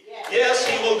me. Yes,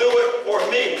 He will do it for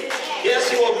me.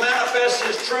 Yes, He will manifest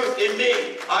His truth in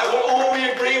me. I will only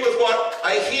agree with what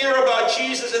I hear about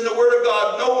Jesus in the Word of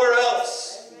God. Nowhere else.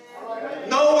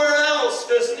 Nowhere else.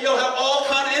 Because you'll have all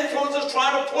kind of influences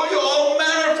trying to pull you all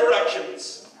manner of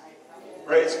directions.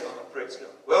 Praise God. Praise God.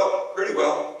 Well, pretty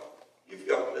well. You've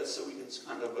got this, so we can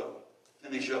kind of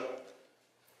finish up.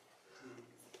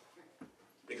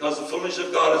 Because the foolishness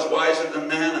of God is wiser than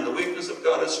man, and the weakness of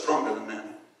God is stronger than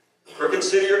man. For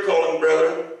consider your calling,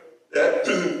 brethren, that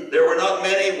there were not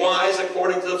many wise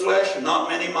according to the flesh, and not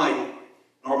many mighty,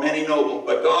 nor many noble.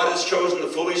 But God has chosen the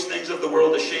foolish things of the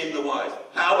world to shame the wise.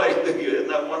 Hallelujah. Isn't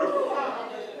that wonderful?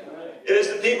 It is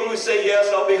the people who say,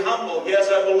 yes, I'll be humble. Yes,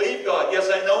 I believe God. Yes,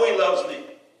 I know He loves me.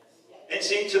 And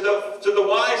see, to the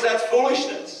wise, that's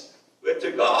foolishness. But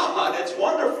to God, it's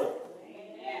wonderful.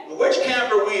 But which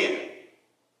camp are we in?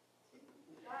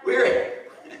 We're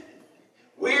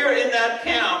in that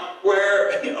camp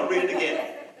where, I'll read it again.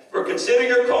 For consider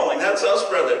your calling, that's us,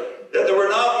 brethren, that there were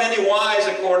not many wise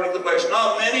according to the flesh,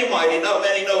 not many mighty, not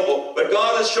many noble, but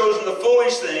God has chosen the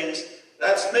foolish things,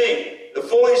 that's me, the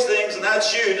foolish things, and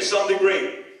that's you to some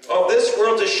degree, of this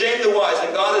world to shame the wise,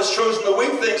 and God has chosen the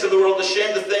weak things of the world to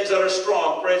shame the things that are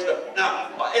strong. Praise God. Now,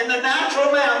 in the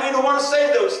natural man, we don't want to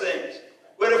say those things.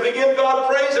 But if we give God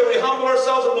praise and we humble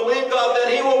ourselves and believe God,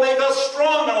 then He will make us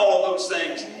strong in all of those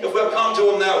things if we'll come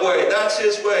to Him that way. That's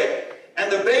His way.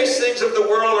 And the base things of the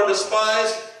world are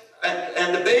despised,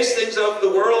 and the base things of the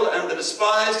world and the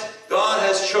despised, God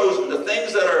has chosen the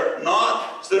things that are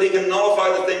not, so that He can nullify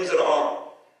the things that are.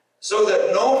 So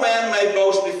that no man may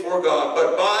boast before God,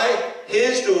 but by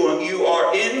His doing you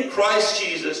are in Christ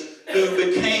Jesus, who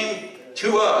became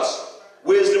to us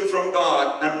wisdom from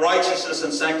God and righteousness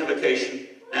and sanctification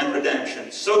and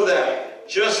redemption, so that,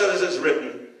 just as it is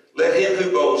written, let him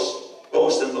who boasts,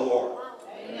 boast in the Lord.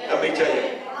 Amen. Let me tell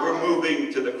you, we're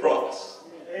moving to the cross.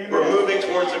 Amen. We're moving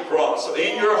towards the cross. So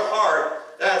in your heart,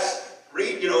 that's,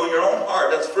 in your own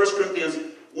heart, that's 1 Corinthians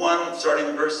 1, starting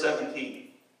in verse 17.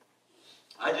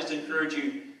 I just encourage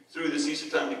you through this Easter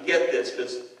time to get this,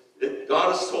 because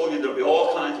God has told you there'll be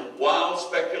all kinds of wild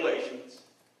speculations.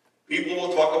 People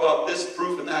will talk about this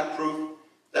proof and that proof.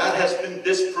 That has been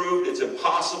disproved. It's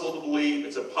impossible to believe.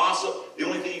 It's impossible. The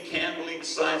only thing you can believe in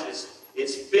science is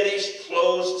It's finished,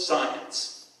 closed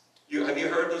science. Have you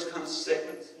heard those kinds of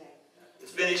statements?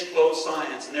 It's finished, closed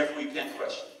science, and therefore you can't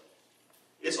question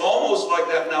it. It's almost like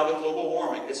that now with global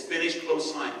warming. It's finished, closed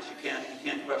science. You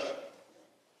can't question it.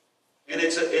 And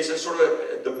it's a sort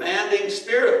of a demanding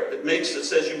spirit that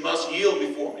says you must yield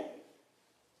before me.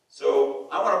 So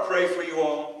I want to pray for you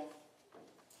all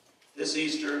this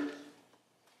Easter.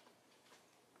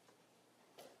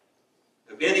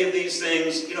 If any of these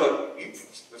things, if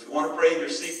you want to pray in your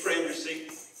seat, pray in your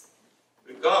seat.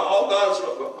 But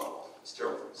it's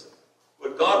terrible to say.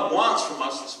 What God wants from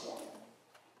us this morning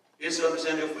is to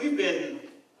understand if we've been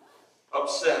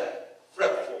upset,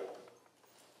 fretful,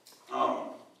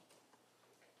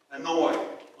 annoyed,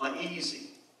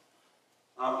 uneasy,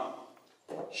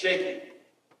 shaking,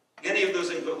 any of those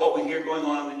things, but what we hear going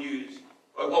on in the news,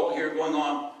 or what we hear going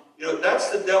on, that's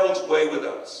the devil's way with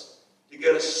us, to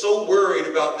get us so worried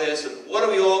about this, and what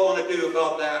are we all going to do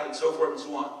about that, and so forth and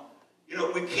so on.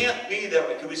 We can't be that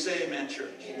way. Can we say amen, church?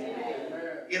 Amen.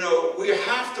 We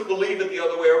have to believe it the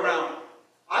other way around.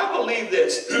 I believe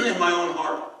this in my own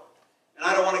heart, and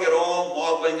I don't want to get all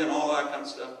maudling and all that kind of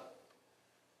stuff.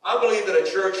 I believe that a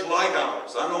church like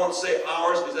ours, I don't want to say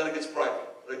ours because then it gets private,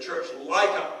 but a church like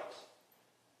ours,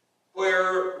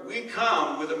 where we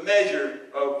come with a measure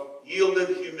of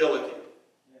yielded humility,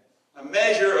 a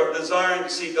measure of desiring to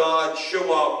see God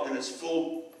show up in his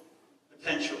full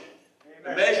potential,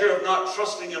 a measure of not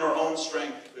trusting in our own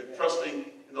strength, but trusting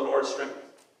in the Lord's strength.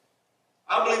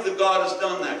 I believe that God has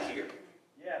done that here,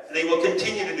 and he will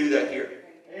continue to do that here.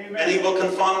 Amen. And he will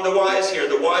confound the wise here.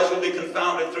 The wise will be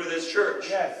confounded through this church.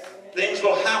 Yes. Things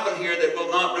will happen here that will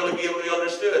not really be able to be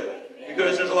understood.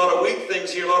 Because there's a lot of weak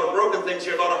things here, a lot of broken things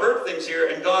here, a lot of hurt things here,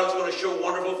 and God is going to show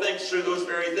wonderful things through those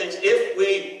very things if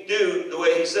we do the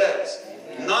way he says.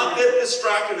 Amen. Not get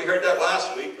distracted. We heard that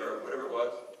last week, or whatever it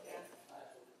was.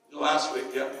 Last week,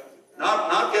 yeah.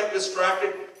 Not get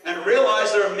distracted, and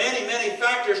realize there are many, many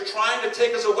factors trying to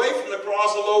take us away from the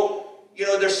cross, although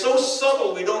they're so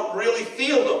subtle we don't really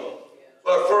feel them.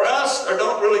 But for us,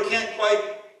 can't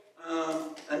quite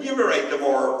enumerate them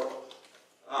or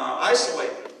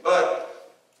isolate them. But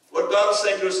what God is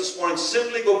saying to us this morning,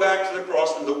 simply go back to the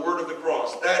cross and the word of the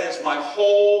cross. That is my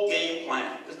whole game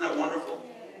plan. Isn't that wonderful?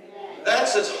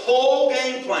 That's his whole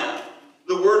game plan.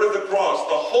 The word of the cross.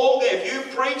 The whole game. If you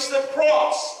preach the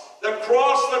cross,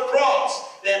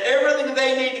 then everything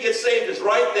they need to get saved is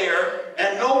right there,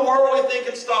 and no worldly thing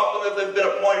can stop them if they've been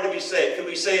appointed to be saved. Can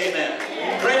we say amen?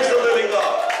 Praise the living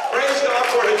God. Praise God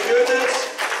for his goodness.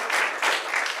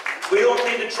 We don't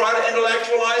need to try to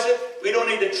intellectualize it. We don't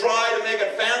need to try to make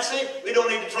it fancy. We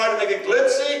don't need to try to make it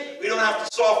glitzy. We don't have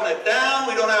to soften it down.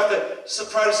 We don't have to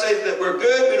try to say that we're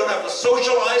good. We don't have to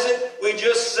socialize it. We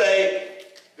just say,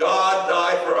 God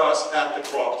died for us at the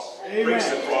cross. Amen. Preach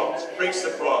the cross. Preach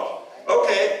the cross.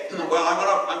 Okay,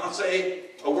 well, I'm going to say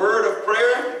a word of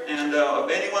prayer, and if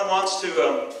anyone wants to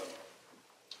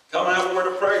come and have a word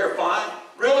of prayer, you're fine.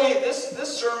 Really,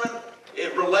 this sermon,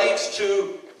 it relates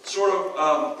to sort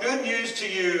of good news to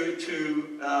you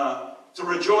to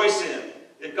rejoice in.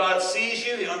 That God sees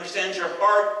you, he understands your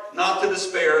heart, not to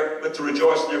despair, but to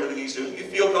rejoice in everything he's doing. You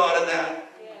feel God in that?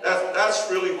 That's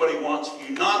really what he wants for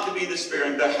you, not to be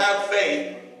despairing, to have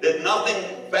faith that nothing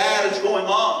bad is going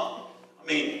on. I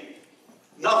mean,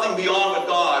 nothing beyond what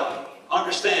God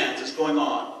understands is going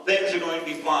on. Things are going to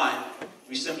be fine.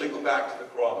 We simply go back to the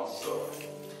cross. So,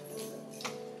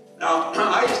 now,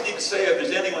 I just need to say, if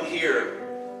there's anyone here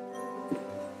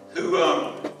who,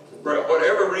 for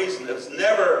whatever reason, has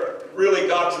never really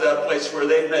got to that place where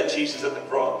they've met Jesus at the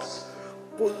cross,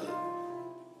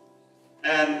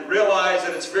 and realize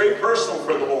that it's very personal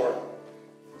for the Lord,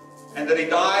 and that he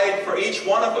died for each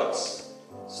one of us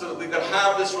so that we could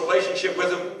have this relationship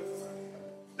with him,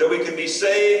 that we can be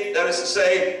saved, that is to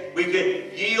say, we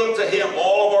can yield to him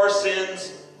all of our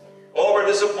sins, all of our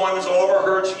disappointments, all of our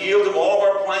hurts, yield to him all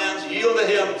of our plans, yield to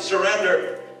him,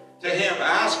 surrender to him,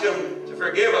 ask him to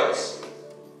forgive us,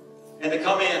 and to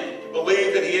come in, to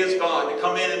believe that he is God, to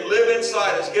come in and live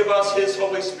inside us, give us his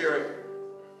Holy Spirit,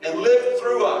 and live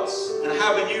through us, and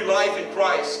have a new life in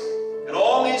Christ. And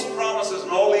all these promises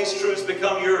and all these truths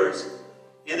become yours.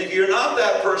 And if you're not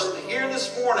that person, here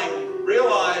this morning,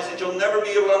 realize that you'll never be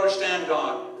able to understand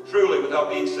God truly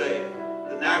without being saved.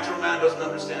 The natural man doesn't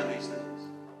understand these things.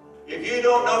 If you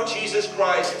don't know Jesus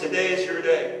Christ, today is your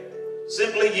day.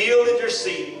 Simply yield at your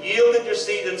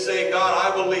seat and say,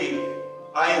 God, I believe.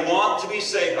 I want to be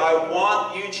saved. I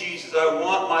want you, Jesus. I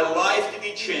want my life to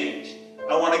be changed.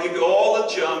 I want to give you all the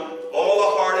junk, all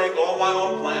the heartache, all my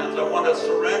own plans. I want to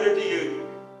surrender to you.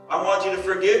 I want you to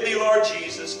forgive me, Lord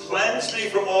Jesus. Cleanse me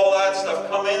from all that stuff.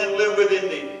 Come in and live within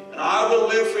me. and I will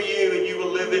live for you, and you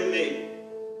will live in me.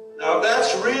 Now, if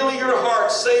that's really your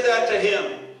heart, say that to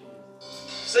Him.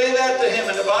 Say that to Him.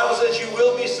 And the Bible says you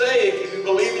will be saved. If you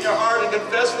believe in your heart and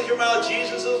confess with your mouth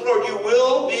Jesus is Lord, you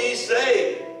will be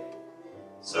saved.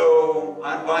 So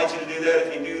I invite you to do that.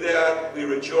 If you do that, we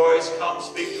rejoice. Come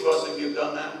speak to us if you've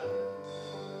done that.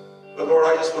 But Lord,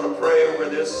 I just want to pray over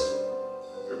this,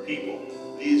 your people.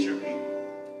 These are your people.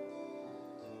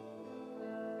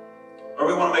 Or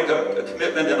we want to make a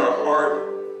commitment in our heart.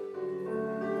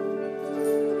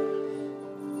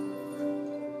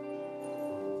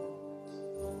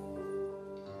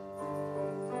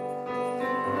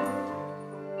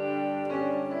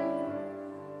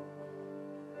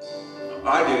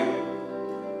 I do.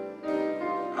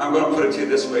 I'm going to put it to you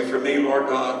this way. For me, Lord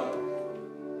God,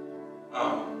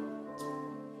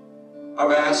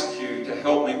 I've asked you to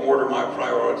help me order my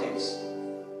priorities.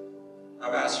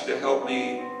 I've asked you to help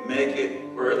me make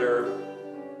it where they're,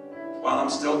 while I'm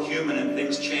still human and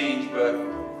things change, but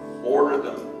order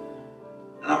them.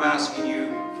 And I'm asking you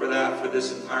for that for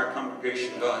this entire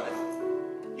congregation, God, that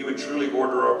you would truly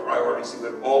order our priorities. You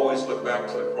would always look back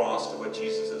to the cross, to what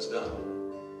Jesus has done.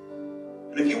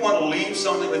 And if you want to leave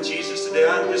something with Jesus today,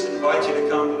 I just invite you to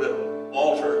come to the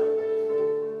altar.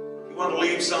 If you want to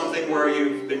leave something where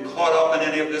you've been caught up in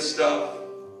any of this stuff,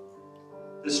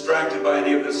 distracted by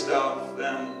any of this stuff,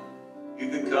 then you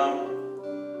can come.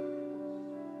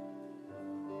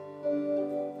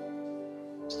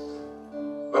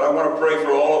 But I want to pray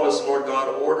for all of us, Lord God.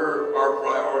 Order our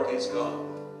priorities, God.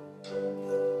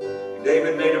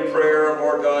 David made a prayer,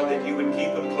 Lord God, that you would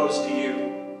keep him close to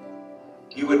you.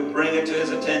 You would bring it to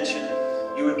his attention.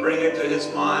 You would bring it to his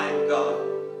mind, God.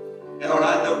 And Lord,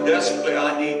 I know desperately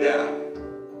I need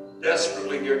that.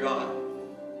 Desperately, dear God.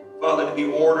 Father, to be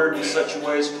ordered in such a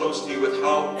way as close to you,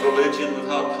 without religion,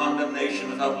 without condemnation,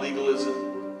 without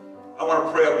legalism. I want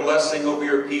to pray a blessing over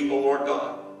your people, Lord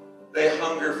God. They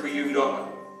hunger for you,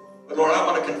 God. But Lord, I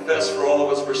want to confess for all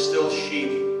of us, we're still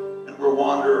sheep and we're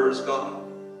wanderers, God.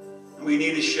 And we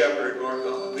need a shepherd, Lord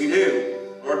God. We do.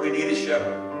 Lord, we need a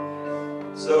shepherd.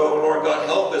 So, Lord God,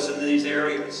 help us in these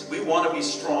areas. We want to be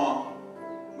strong.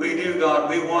 We do, God.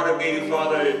 We want to be,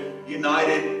 Father,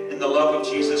 united in the love of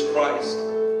Jesus Christ.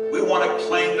 We want to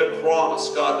claim the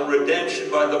cross, God, the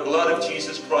redemption by the blood of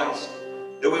Jesus Christ.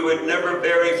 That we would never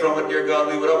vary from it, dear God.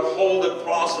 We would uphold the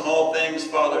cross in all things,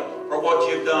 Father, for what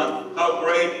you've done. How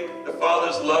great the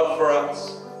Father's love for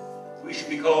us. We should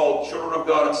be called children of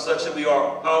God, and such that we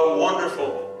are. How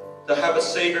wonderful to have a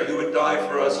Savior who would die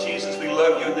for us. Jesus, we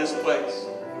love you in this place.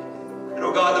 And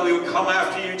oh God, that we would come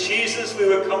after you. Jesus, we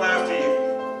would come after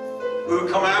you. We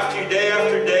would come after you day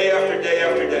after day after day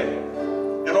after day.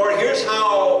 And Lord, here's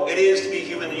how it is to be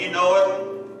human. You know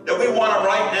it, that we want it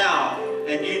right now.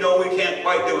 And you know we can't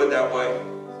quite do it that way.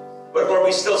 But Lord,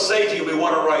 we still say to you, we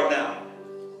want it right now.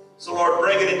 So Lord,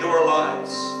 bring it into our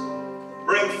lives.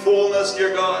 Bring fullness,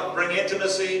 dear God. Bring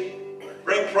intimacy.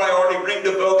 Bring priority. Bring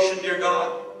devotion, dear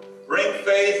God. Bring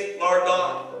faith, Lord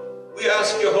God. We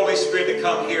ask you, Holy Spirit, to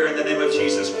come here in the name of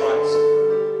Jesus Christ.